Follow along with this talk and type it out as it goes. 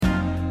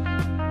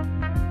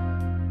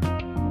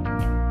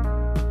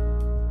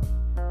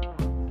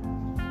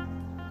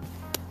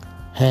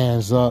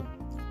Hands up,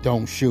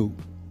 don't shoot.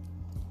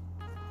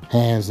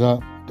 Hands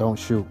up, don't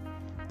shoot.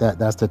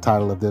 That's the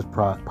title of this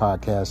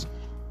podcast.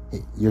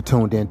 You're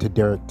tuned in to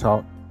Derrick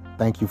Talk.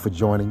 Thank you for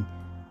joining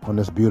on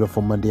this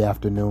beautiful Monday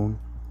afternoon.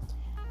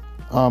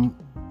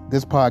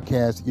 This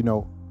podcast,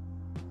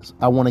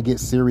 I want to get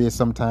serious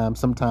sometimes.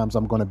 Sometimes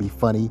I'm going to be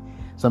funny.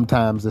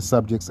 Sometimes the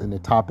subjects and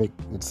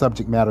the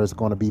subject matter is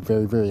going to be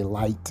very, very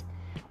light.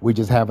 We're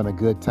just having a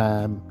good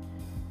time.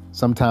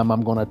 Sometime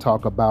I'm going to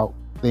talk about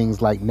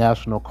things like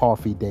National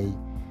Coffee Day.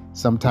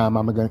 Sometime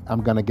I'm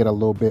going to get a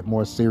little bit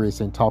more serious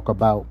and talk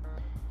about,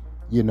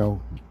 the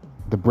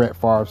Brett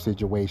Favre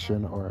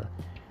situation or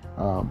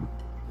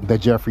the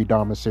Jeffrey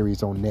Dahmer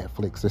series on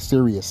Netflix, the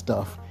serious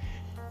stuff.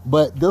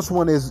 But this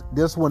one is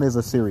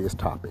a serious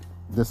topic.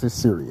 This is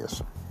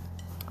serious.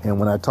 And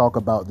when I talk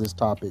about this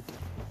topic,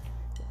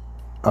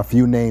 a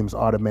few names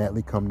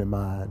automatically come to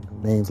mind.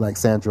 Names like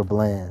Sandra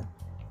Bland,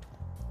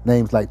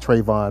 names like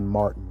Trayvon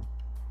Martin,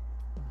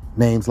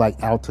 names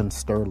like Alton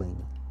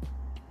Sterling,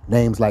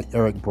 names like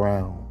Eric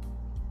Brown.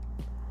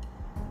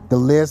 The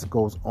list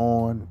goes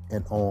on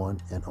and on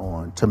and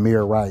on.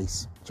 Tamir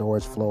Rice,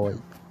 George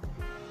Floyd.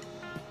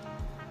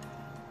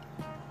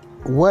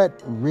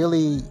 What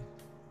really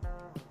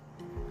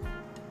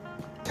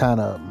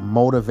kind of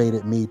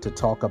motivated me to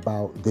talk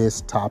about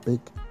this topic,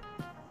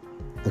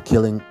 the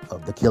killing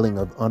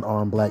of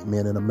unarmed black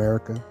men in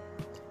America,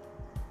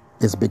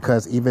 is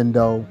because even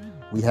though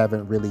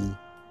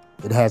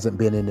it hasn't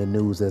been in the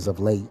news as of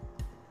late,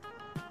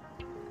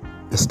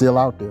 it's still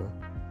out there.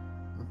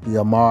 The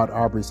Ahmaud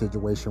Arbery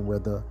situation where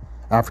the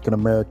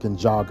African-American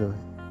jogger,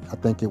 I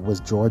think it was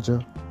Georgia,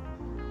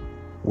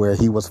 where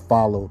he was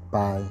followed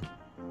by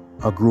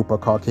a group of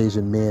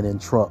Caucasian men in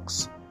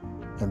trucks,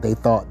 and they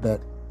thought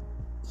that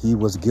he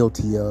was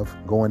guilty of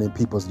going in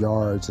people's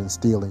yards and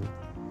stealing.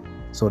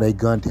 So they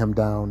gunned him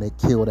down. They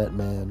killed that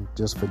man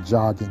just for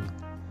jogging.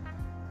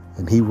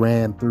 And he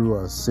ran through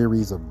a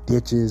series of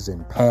ditches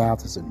and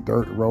paths and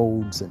dirt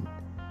roads, and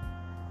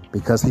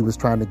because he was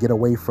trying to get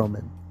away from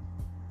him.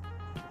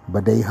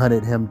 But they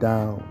hunted him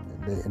down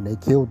and they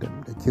killed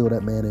him. They killed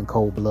that man in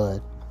cold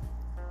blood.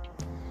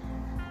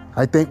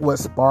 I think what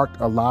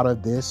sparked a lot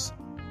of this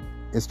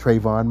is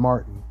Trayvon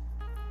Martin.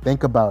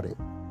 Think about it.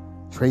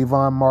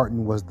 Trayvon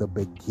Martin was the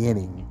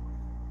beginning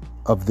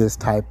of this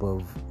type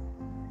of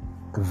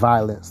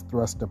violence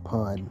thrust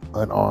upon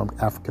unarmed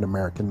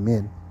African-American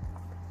men.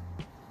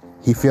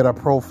 He fit a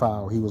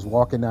profile. He was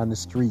walking down the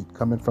street,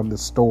 coming from the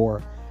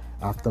store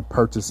after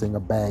purchasing a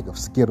bag of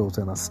Skittles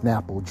and a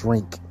Snapple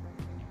drink.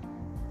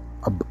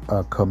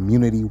 A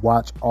community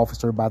watch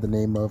officer by the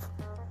name of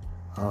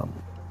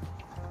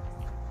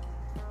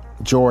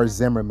George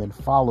Zimmerman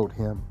followed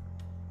him,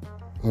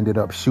 ended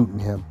up shooting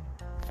him.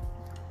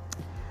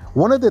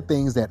 One of the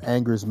things that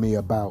angers me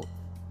about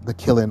the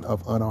killing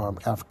of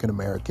unarmed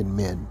African-American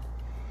men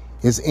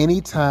is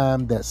any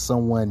time that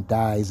someone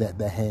dies at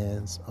the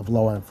hands of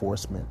law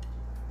enforcement,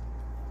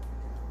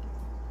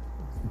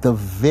 the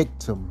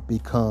victim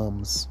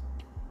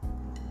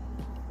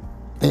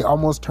they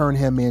almost turn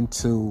him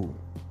into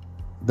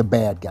the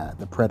bad guy,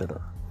 the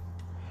predator.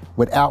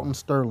 With Alton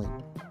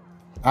Sterling,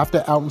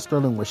 after Alton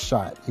Sterling was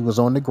shot, he was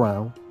on the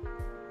ground.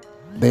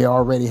 They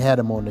already had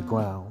him on the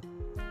ground,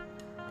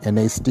 and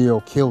they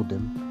still killed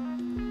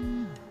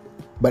him.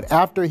 But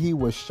after he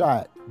was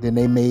shot, then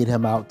they made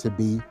him out to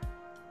be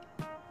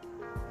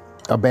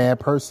a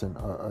bad person,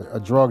 a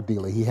drug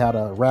dealer. He had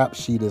a rap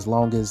sheet as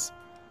long as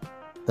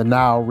the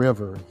Nile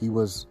River. He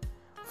was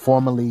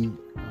formerly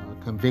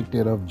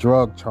convicted of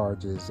drug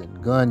charges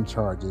and gun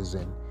charges.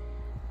 And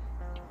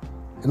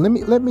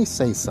let me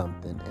say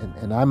something,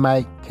 and I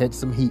might catch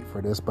some heat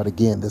for this, but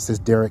again, this is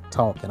Derrick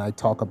Talk, and I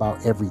talk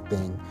about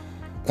everything,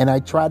 and I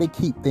try to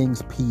keep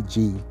things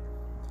PG.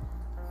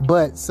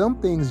 But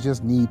some things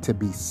just need to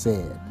be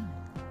said.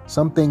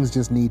 Some things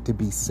just need to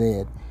be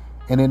said.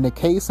 And in the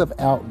case of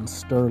Alton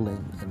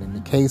Sterling, and in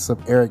the case of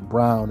Eric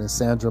Brown and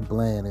Sandra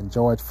Bland and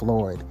George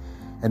Floyd,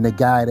 and the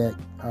guy that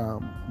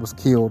was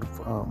killed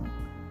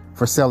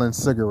for selling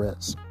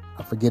cigarettes,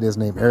 I forget his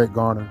name, Eric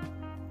Garner.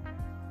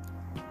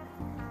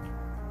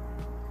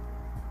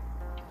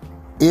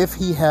 If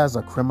he has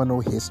a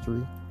criminal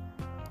history,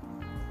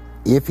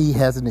 if he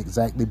hasn't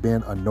exactly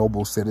been a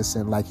noble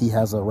citizen, like he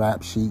has a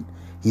rap sheet,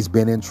 he's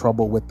been in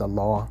trouble with the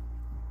law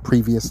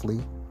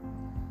previously,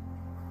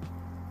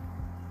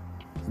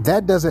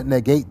 that doesn't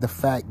negate the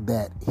fact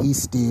that he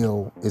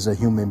still is a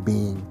human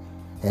being,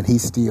 and he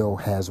still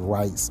has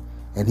rights,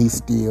 and he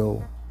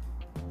still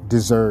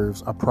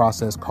deserves a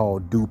process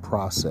called due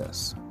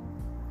process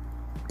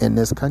in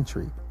this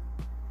country.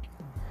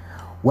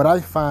 What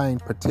I find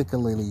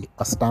particularly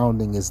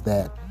astounding is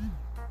that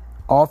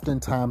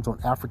oftentimes when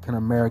African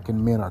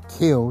American men are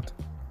killed,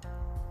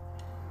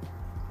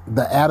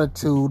 the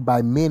attitude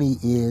by many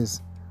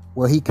is,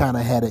 well, he kind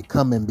of had it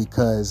coming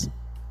because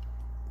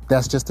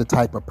that's just the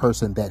type of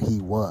person that he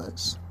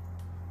was.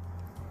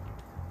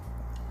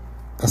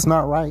 That's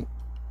not right.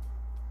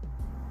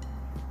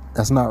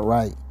 That's not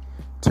right.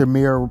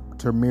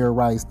 Tamir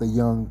Rice, the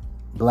young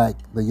black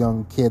the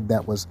young kid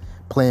that was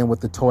playing with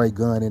the toy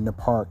gun in the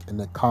park, and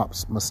the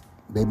cops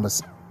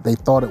they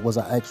thought it was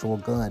an actual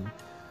gun,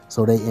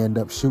 so they end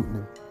up shooting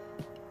him.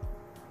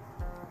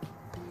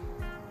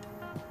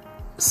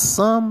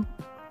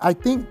 I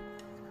think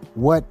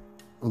what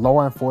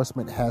law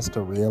enforcement has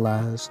to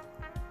realize,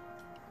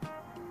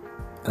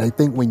 and I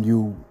think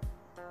when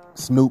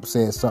Snoop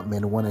said something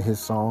in one of his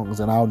songs,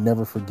 and I'll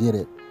never forget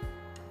it,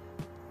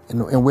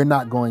 and we're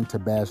not going to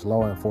bash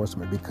law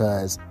enforcement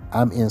because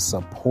I'm in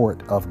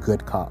support of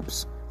good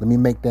cops. Let me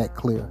make that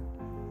clear.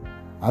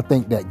 I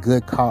think that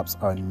good cops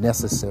are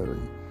necessary.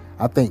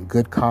 I think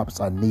good cops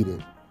are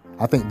needed.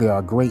 I think there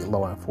are great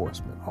law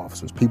enforcement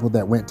officers, people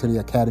that went to the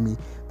academy,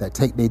 that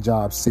take their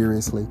job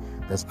seriously,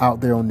 that's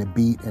out there on the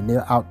beat, and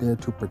they're out there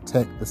to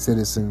protect the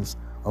citizens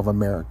of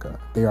America.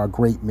 They are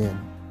great men.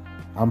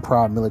 I'm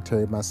proud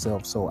military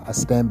myself, so I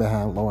stand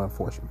behind law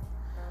enforcement.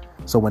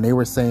 So when they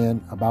were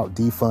saying about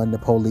defund the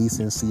police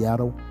in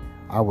Seattle,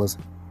 I was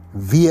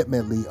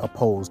vehemently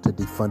opposed to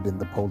defunding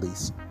the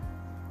police.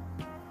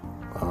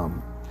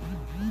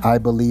 I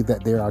believe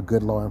that there are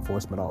good law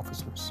enforcement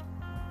officers.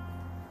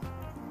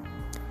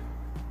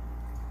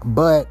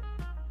 But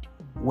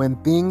when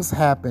things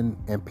happen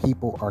and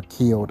people are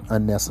killed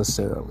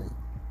unnecessarily,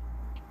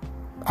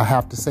 I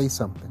have to say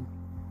something.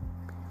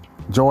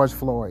 George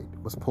Floyd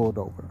was pulled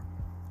over.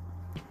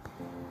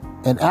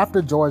 And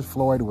after George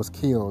Floyd was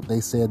killed, they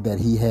said that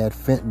he had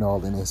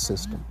fentanyl in his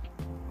system.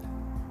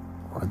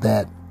 Or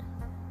that,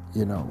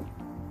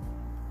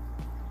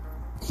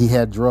 he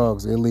had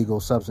drugs, illegal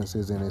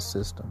substances in his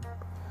system.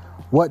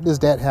 What does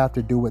that have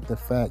to do with the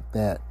fact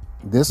that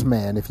this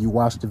man, if you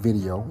watch the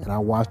video, and I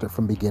watched it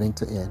from beginning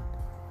to end,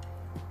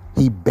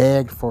 he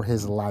begged for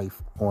his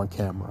life on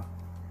camera.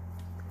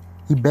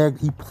 He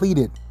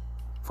pleaded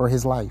for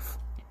his life.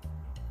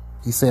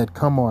 He said,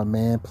 "Come on,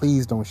 man,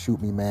 please don't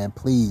shoot me, man,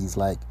 please.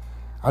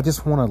 I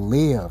just want to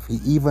live." He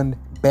even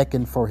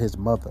beckoned for his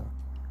mother.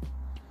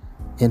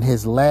 In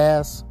his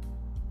last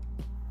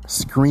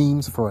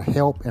screams for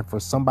help and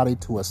for somebody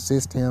to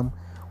assist him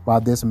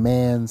while this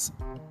man's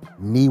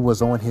knee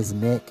was on his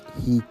neck,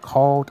 he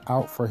called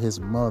out for his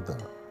mother.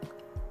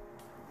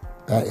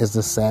 That is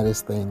the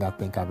saddest thing I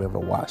think I've ever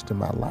watched in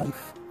my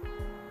life.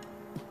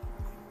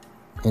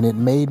 And it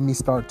made me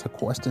start to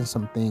question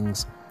some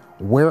things.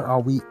 Where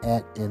are we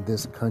at in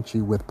this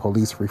country with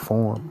police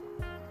reform?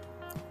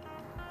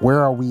 Where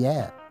are we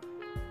at?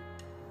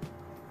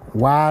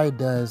 Why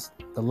does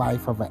the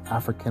life of an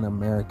African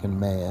American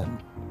man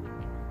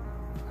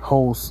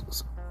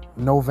holds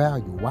no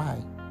value?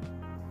 Why?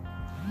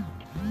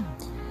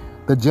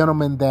 The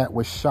gentleman that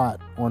was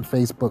shot on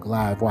Facebook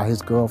Live while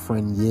his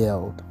girlfriend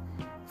yelled,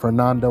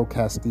 Fernando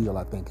Castillo,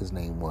 I think his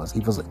name was. He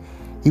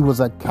was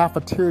a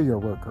cafeteria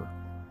worker.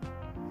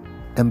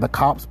 And the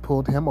cops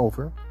pulled him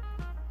over.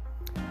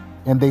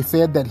 And they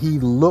said that he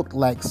looked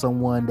like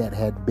someone that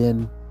had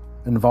been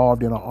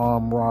involved in an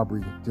armed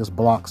robbery just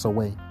blocks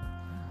away.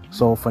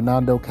 So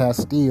Fernando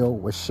Castillo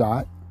was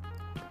shot.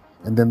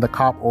 And then the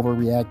cop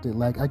overreacted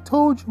like, I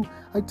told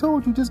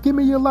you, just give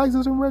me your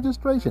license and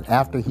registration.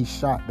 After he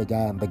shot the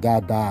guy, and the guy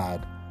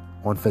died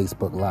on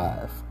Facebook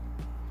Live.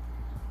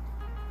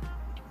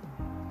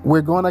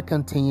 We're going to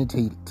continue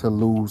to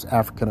lose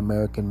African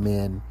American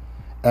men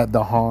at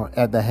the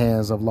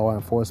hands of law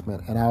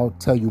enforcement. And I'll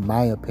tell you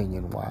my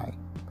opinion why.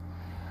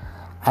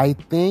 I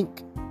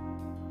think,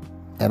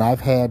 and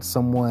I've had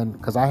someone,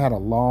 because I had a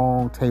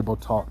long table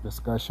talk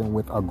discussion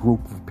with a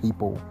group of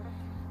people.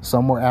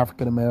 Some were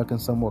African American,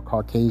 some were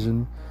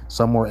Caucasian,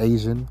 some were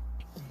Asian.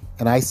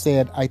 And I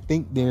said, I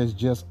think there's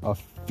just a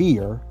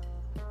fear,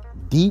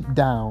 deep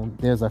down,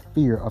 there's a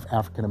fear of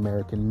African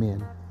American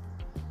men.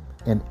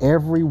 And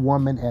every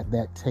woman at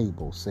that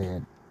table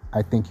said,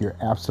 I think you're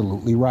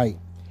absolutely right.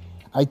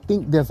 I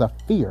think there's a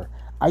fear.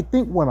 I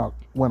think when a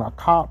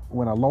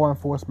law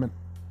enforcement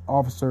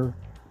officer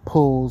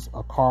pulls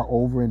a car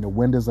over and the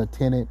windows are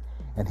tinted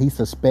and he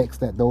suspects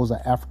that those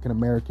are African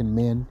American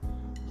men,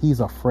 he's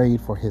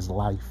afraid for his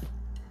life.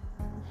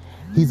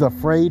 He's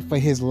afraid for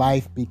his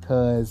life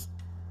because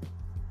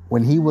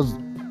when he was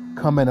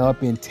coming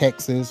up in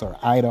Texas or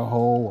Idaho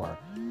or,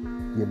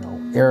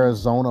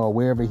 Arizona or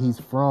wherever he's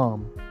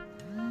from,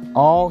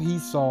 all he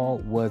saw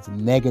was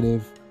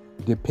negative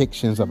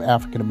depictions of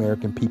African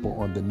American people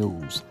on the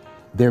news.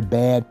 They're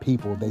bad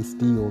people. They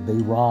steal. They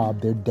rob.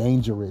 They're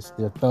dangerous.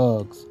 They're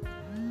thugs.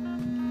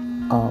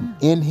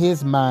 In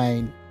his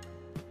mind,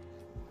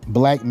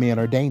 black men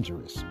are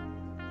dangerous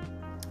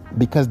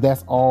because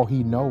that's all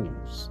he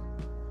knows.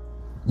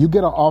 You get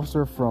an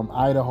officer from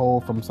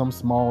Idaho, from some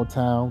small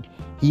town,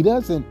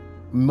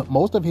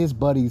 most of his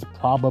buddies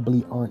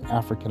probably aren't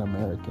African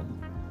American.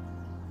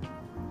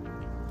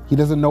 He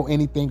doesn't know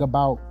anything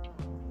about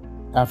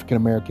African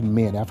American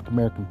men, African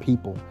American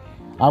people.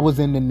 I was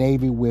in the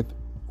Navy with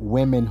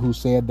women who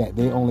said that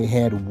they only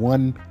had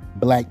one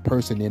black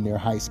person in their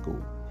high school.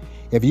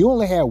 If you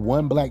only had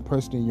one black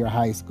person in your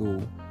high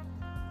school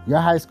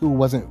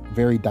wasn't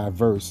very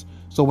diverse.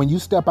 So when you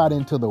step out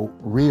into the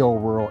real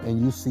world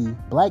and you see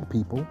black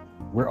people,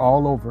 we're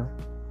all over,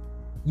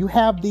 you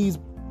have these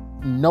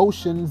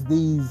notions,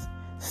 these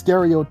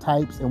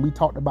stereotypes, and we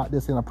talked about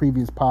this in a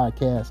previous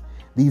podcast,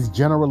 these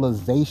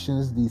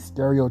generalizations, these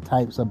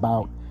stereotypes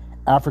about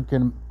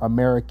African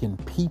American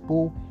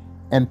people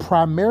and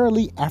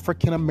primarily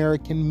African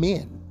American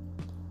men.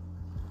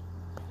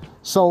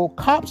 So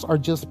cops are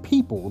just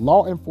people.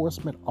 Law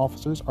enforcement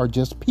officers are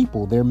just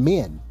people. They're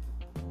men.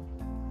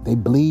 They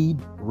bleed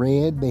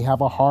red. They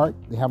have a heart.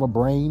 They have a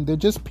brain. They're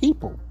just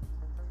people.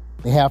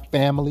 They have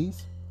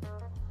families.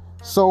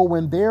 So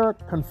when they're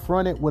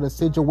confronted with a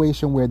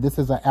situation where this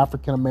is an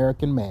African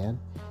American man,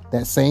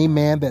 that same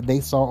man that they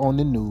saw on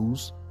the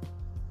news,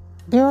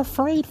 they're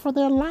afraid for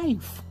their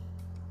life.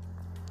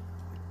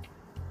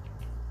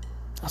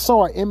 I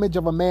saw an image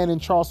of a man in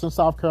Charleston,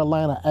 South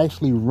Carolina,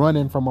 actually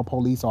running from a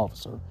police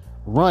officer.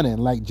 Running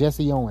like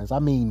Jesse Owens. I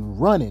mean,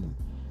 running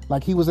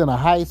like he was in a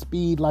high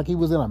speed, like he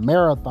was in a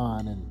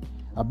marathon and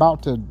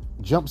about to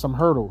jump some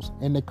hurdles.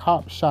 And the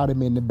cop shot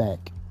him in the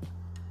back.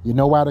 You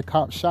know why the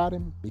cop shot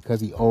him?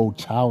 Because he owed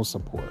child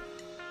support.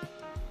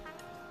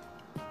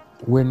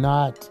 We're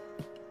not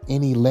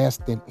any less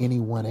than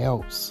anyone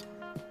else.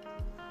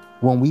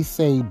 When we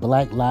say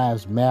Black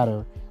Lives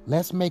Matter,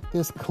 let's make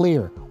this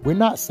clear. We're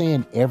not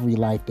saying every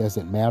life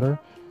doesn't matter.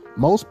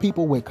 Most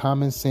people with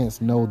common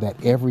sense know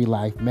that every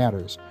life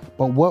matters.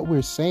 But what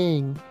we're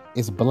saying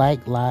is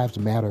Black Lives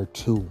Matter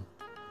too.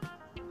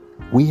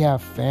 We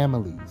have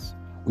families.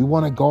 We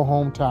want to go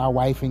home to our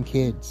wife and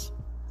kids.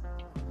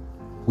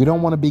 We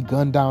don't want to be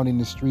gunned down in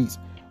the streets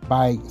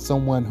by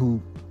someone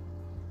who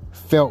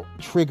felt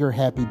trigger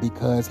happy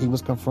because he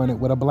was confronted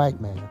with a black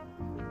man.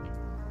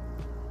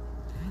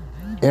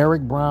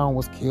 Eric Brown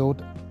was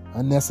killed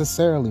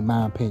unnecessarily,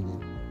 my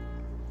opinion.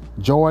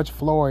 George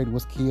Floyd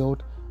was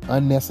killed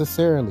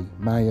unnecessarily,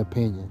 my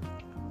opinion.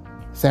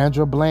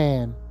 Sandra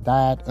Bland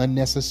died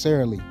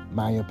unnecessarily,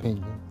 my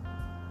opinion.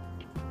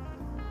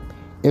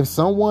 If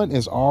someone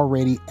is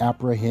already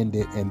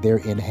apprehended and they're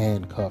in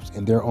handcuffs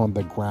and they're on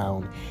the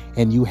ground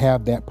and you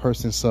have that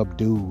person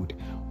subdued,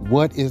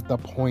 what is the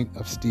point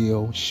of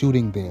still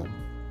shooting them?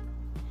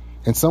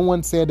 And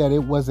someone said that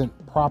it wasn't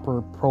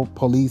proper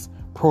police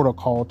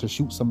protocol to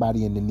shoot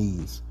somebody in the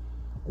knees.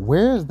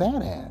 Where is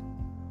that at?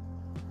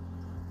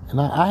 And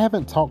I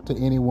haven't talked to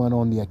anyone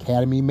on the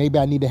academy. Maybe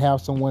I need to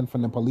have someone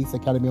from the police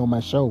academy on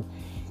my show.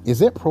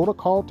 Is it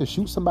protocol to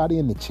shoot somebody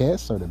in the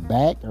chest or the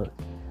back?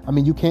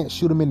 You can't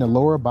shoot them in the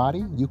lower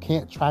body. You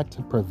can't try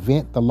to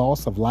prevent the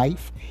loss of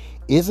life.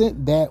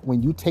 Isn't that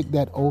when you take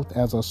that oath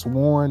as a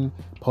sworn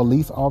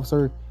police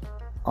officer,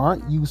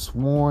 aren't you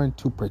sworn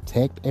to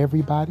protect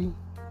everybody?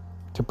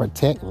 To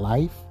protect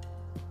life?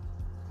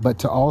 But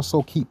to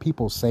also keep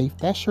people safe?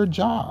 That's your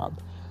job.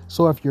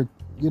 So if you're,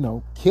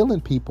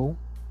 killing people,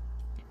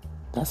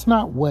 that's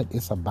not what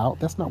it's about.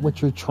 That's not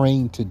what you're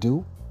trained to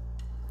do.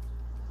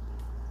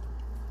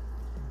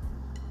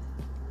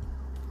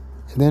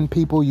 And then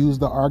people use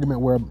the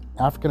argument where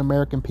African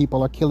American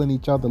people are killing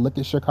each other. Look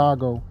at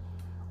Chicago,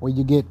 where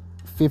you get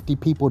 50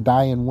 people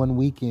die in one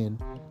weekend.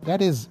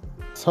 That is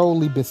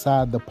totally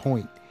beside the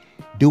point.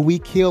 Do we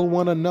kill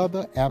one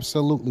another?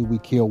 Absolutely, we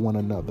kill one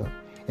another.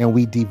 And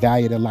we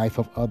devalue the life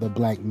of other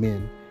black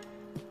men.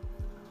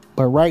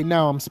 But right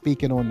now, I'm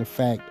speaking on the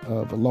fact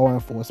of law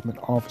enforcement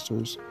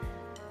officers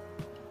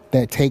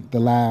that take the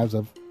lives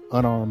of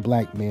unarmed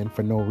black men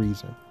for no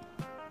reason.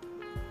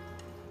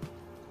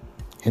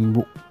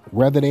 And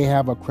whether they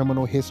have a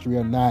criminal history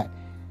or not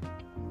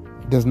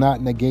does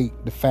not negate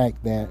the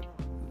fact that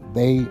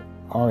they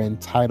are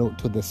entitled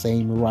to the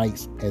same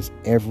rights as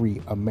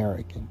every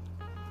American.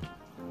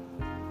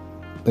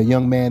 The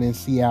young man in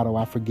Seattle,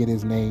 I forget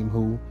his name,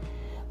 who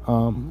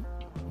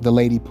the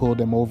lady pulled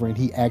him over and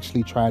he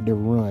actually tried to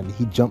run.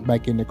 He jumped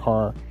back in the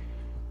car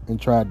and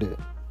tried to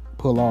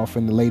pull off,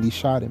 and the lady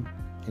shot him.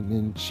 And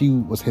then she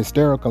was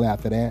hysterical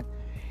after that.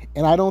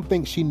 And I don't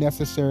think she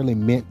necessarily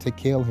meant to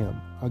kill him.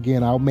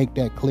 Again, I'll make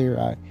that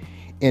clear.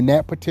 In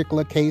that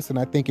particular case, and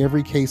I think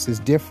every case is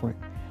different,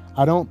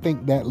 I don't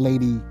think that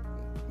lady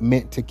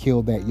meant to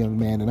kill that young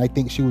man. And I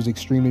think she was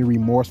extremely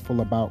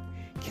remorseful about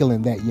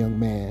killing that young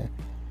man.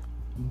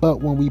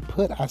 But when we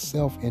put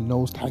ourselves in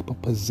those type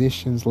of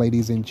positions,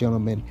 ladies and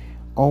gentlemen,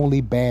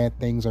 only bad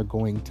things are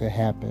going to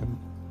happen.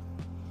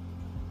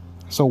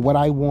 So what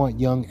I want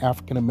young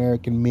African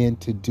American men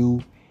to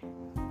do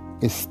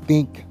is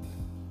think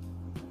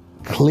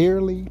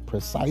clearly,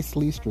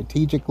 precisely,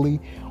 strategically.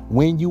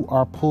 When you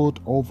are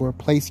pulled over,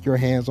 place your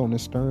hands on the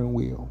steering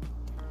wheel.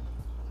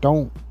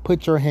 Don't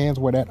put your hands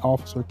where that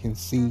officer can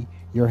see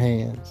your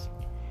hands.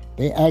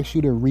 They ask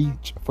you to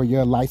reach for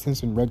your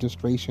license and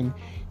registration.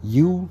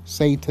 You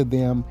say to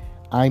them,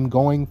 I'm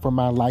going for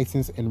my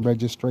license and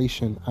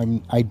registration.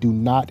 I do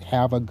not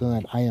have a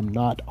gun. I am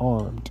not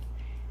armed.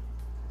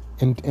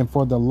 And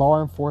for the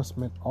law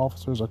enforcement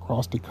officers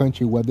across the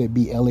country, whether it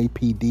be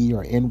LAPD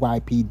or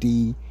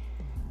NYPD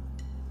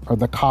or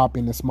the cop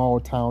in a small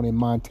town in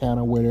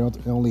Montana where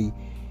there's only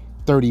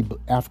 30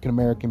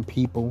 African-American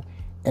people,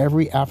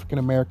 every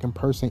African-American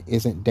person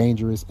isn't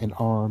dangerous and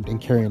armed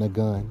and carrying a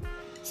gun.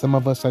 Some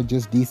of us are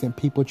just decent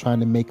people trying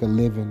to make a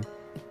living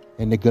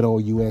in the good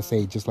old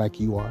USA, just like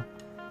you are.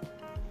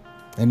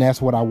 And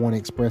that's what I want to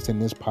express in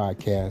this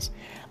podcast.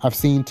 I've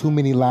seen too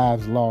many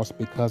lives lost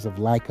because of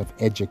lack of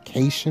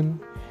education,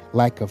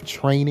 lack of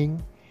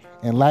training,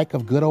 and lack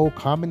of good old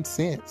common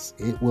sense.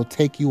 It will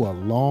take you a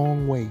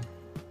long way.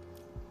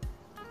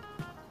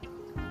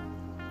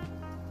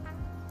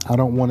 I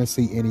don't want to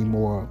see any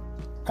more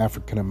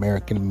African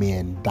American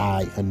men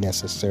die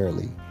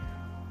unnecessarily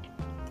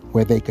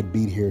where they could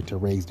be here to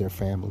raise their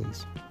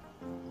families.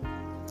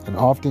 And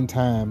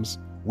oftentimes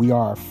we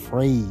are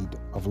afraid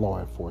of law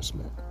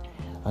enforcement.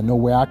 I know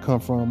where I come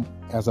from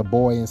as a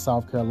boy in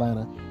South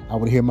Carolina, I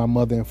would hear my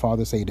mother and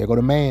father say, "There go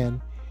the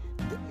man."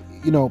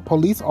 You know,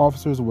 police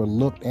officers were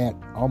looked at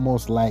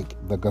almost like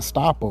the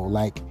Gestapo,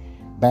 like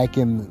back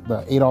in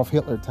the Adolf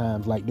Hitler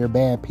times, like they're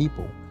bad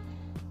people.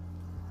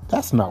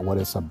 That's not what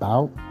it's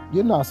about.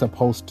 You're not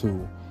supposed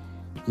to,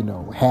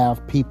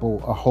 have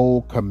people, a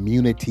whole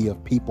community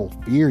of people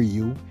fear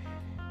you.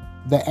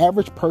 The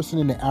average person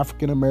in the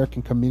African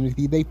American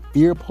community, they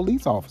fear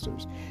police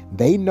officers.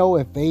 They know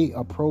if they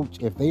are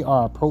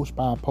approached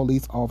by a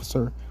police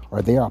officer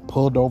or they are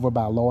pulled over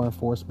by law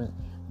enforcement,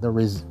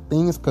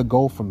 things could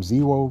go from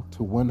 0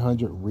 to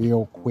 100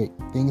 real quick.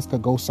 Things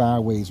could go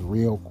sideways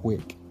real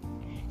quick.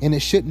 And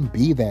it shouldn't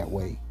be that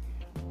way.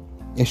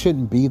 It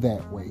shouldn't be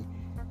that way.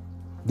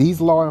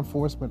 These law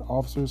enforcement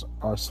officers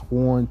are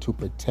sworn to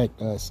protect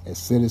us as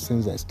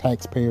citizens, as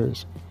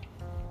taxpayers.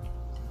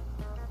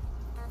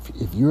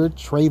 If you're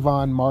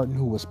Trayvon Martin,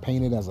 who was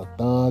painted as a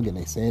thug, and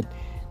they said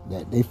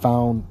that they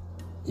found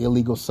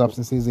illegal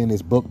substances in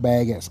his book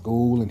bag at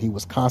school and he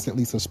was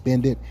constantly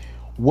suspended,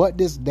 what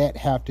does that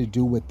have to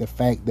do with the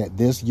fact that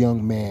this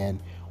young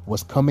man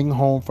was coming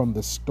home from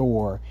the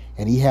store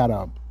and he had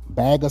a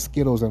bag of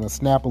Skittles and a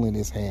Snapple in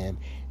his hand,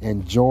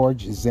 and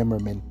George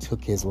Zimmerman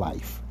took his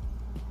life?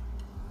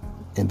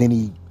 And then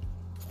he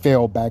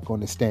fell back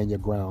on the stand your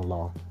ground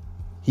law.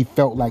 He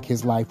felt like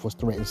his life was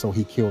threatened, so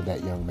he killed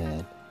that young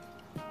man.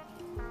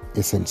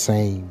 It's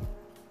insane.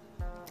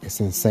 It's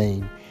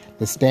insane.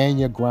 The stand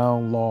your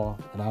ground law,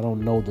 and I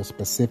don't know the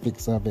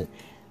specifics of it,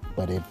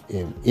 but if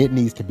it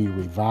needs to be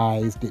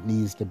revised, it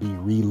needs to be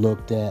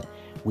relooked at.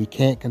 We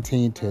can't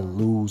continue to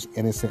lose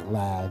innocent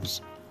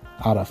lives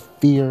out of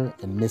fear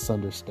and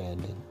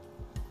misunderstanding.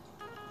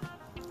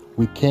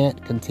 We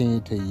can't continue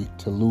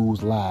to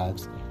lose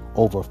lives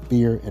over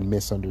fear and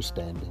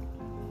misunderstanding.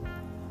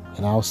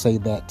 And I'll say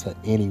that to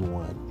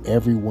anyone.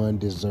 Everyone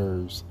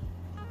deserves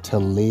to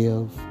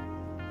live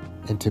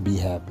and to be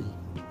happy.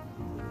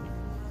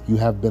 You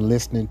have been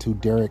listening to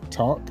Derrick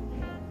Talk,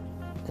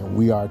 and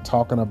we are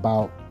talking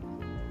about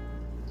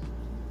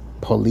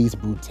police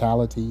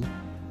brutality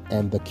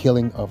and the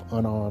killing of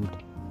unarmed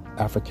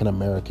African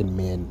American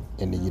men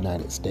in the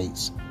United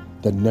States.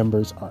 The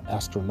numbers are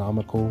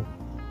astronomical.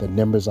 The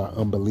numbers are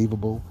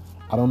unbelievable.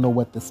 I don't know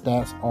what the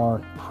stats are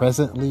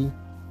presently,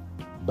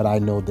 but I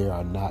know they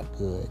are not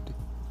good.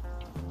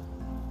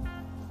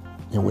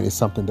 And it's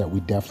something that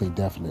we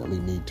definitely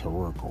need to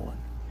work on.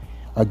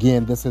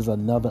 Again, this is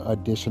another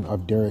edition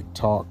of Derrick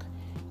Talk.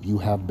 You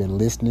have been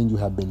listening. You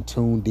have been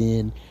tuned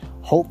in.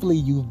 Hopefully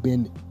you've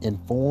been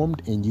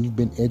informed and you've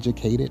been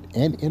educated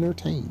and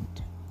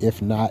entertained.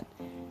 If not,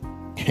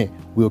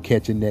 we'll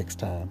catch you next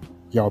time.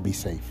 Y'all be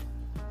safe.